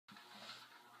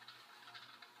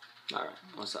Alright,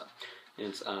 what's up?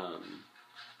 It's,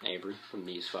 Avery from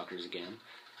These Fuckers again.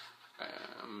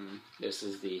 This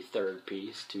is the third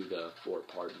piece to the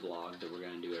 4-part vlog that we're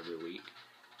gonna do every week.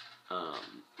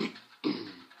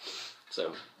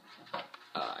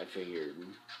 I figured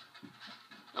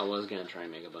I was gonna try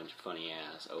and make a bunch of funny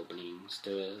ass openings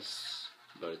to this,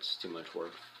 but it's too much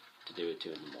work to do it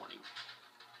 2 in the morning,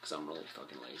 because I'm really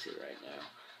fucking lazy right now.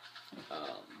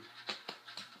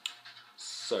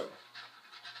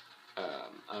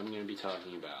 I'm going to be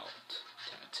talking about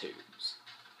tattoos.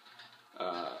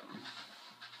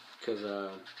 Because, I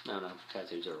don't know,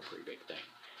 tattoos are a pretty big thing.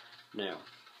 Now,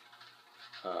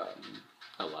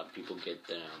 a lot of people get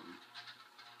them.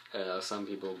 Some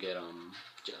people get them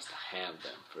just to have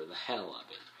them for the hell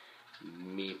of it.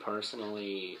 Me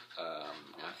personally,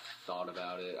 I've thought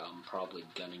about it. I'm probably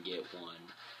gonna get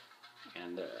one.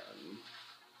 And,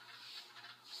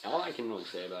 all I can really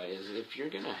say about it is if you're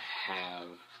gonna have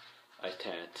a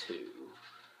tattoo,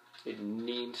 it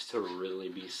needs to really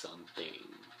be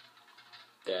something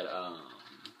that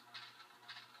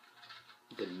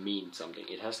means something.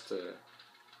 It has to.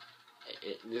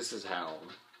 This is how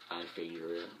I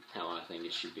figure it. How I think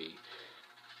it should be.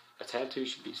 A tattoo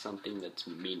should be something that's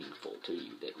meaningful to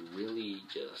you. That really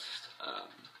just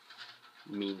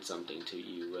means something to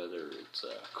you. Whether it's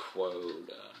a quote,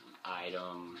 an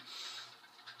item.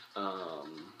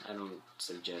 I don't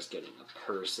suggest getting a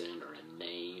person or a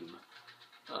name,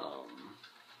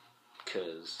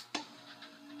 cause,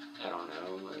 I don't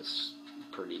know, it's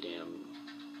pretty damn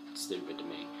stupid to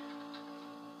me.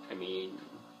 I mean,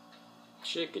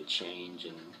 shit could change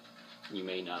and you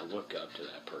may not look up to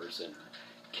that person or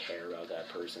care about that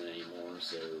person anymore,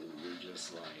 so you're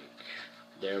just like,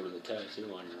 there with a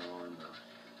tattoo on your arm or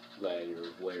leg or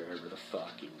wherever the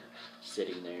fuck, and you're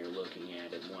sitting there looking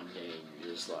at it one day and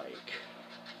you're just like,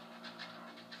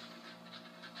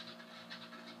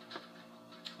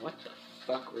 what the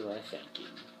fuck was I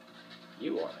thinking?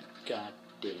 You are a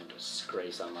goddamn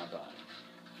disgrace on my body.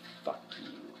 Fuck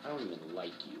you. I don't even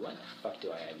like you. Why the fuck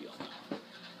do I have you on my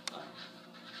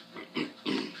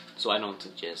arm? So I don't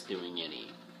suggest doing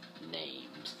any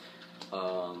names.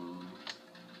 I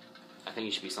think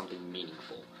it should be something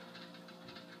meaningful.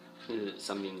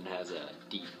 Something that has a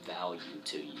deep value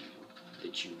to you,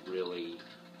 that you really,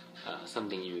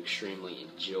 something you extremely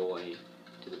enjoy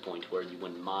to the point where you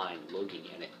wouldn't mind looking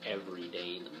at it every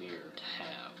day in the mirror to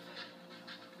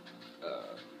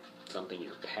have. Something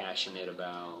you're passionate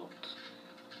about.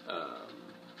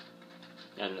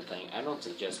 Another thing, I don't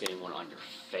suggest getting one on your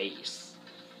face.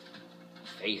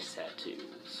 Face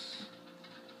tattoos.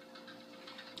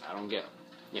 I don't get them.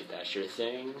 If that's your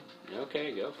thing,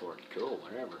 okay, go for it. Cool,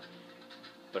 whatever.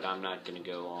 But I'm not gonna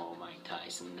go all Mike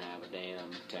Tyson and have a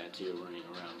damn tattoo running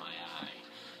around my eye.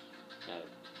 That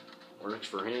works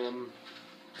for him,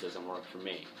 doesn't work for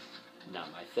me. Not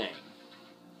my thing.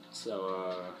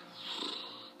 So,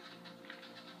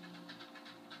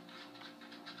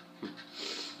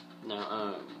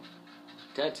 now,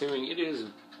 tattooing, it is,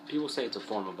 people say it's a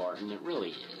form of art, and it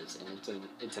really is, and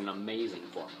it's an amazing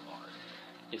form of art.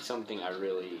 It's something I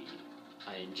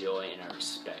enjoy and I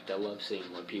respect. I love seeing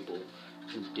what people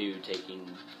can do, taking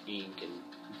ink and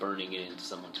burning it into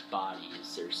someone's body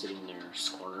as they're sitting there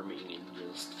squirming and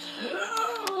just...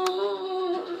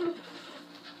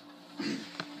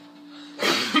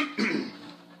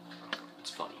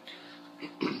 It's funny.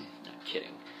 Not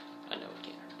kidding. I know it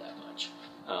can't hurt that much.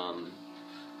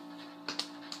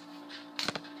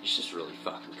 It's just really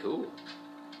fucking cool.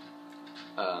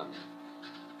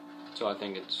 So I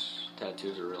think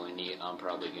tattoos are really neat. I'm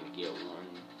probably gonna get one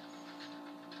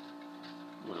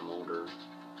when I'm older,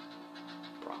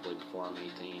 probably before I'm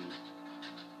 18.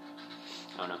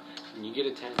 I don't know. When you get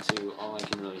a tattoo, all I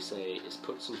can really say is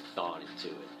put some thought into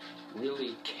it.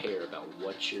 Really care about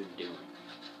what you're doing.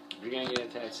 If you're gonna get a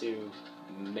tattoo,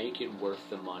 make it worth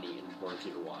the money and worth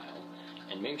your while.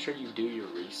 And make sure you do your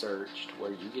research to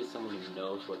where you get someone who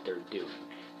knows what they're doing,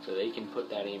 so they can put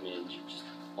that image just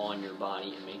on your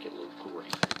body and make it look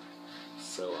great.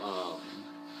 So,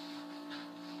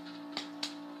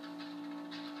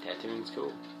 tattooing's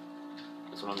cool.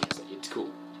 That's what I'm gonna say. It's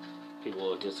cool. People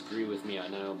will disagree with me, I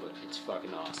know, but it's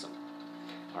fucking awesome.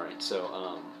 Alright, so,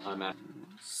 I'm at...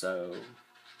 So...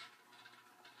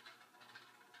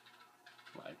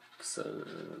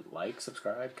 Like,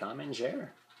 subscribe, comment,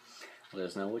 share. Let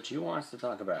us know what you want us to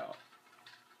talk about.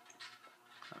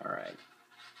 Alright.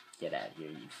 Get out of here,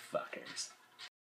 you fuckers.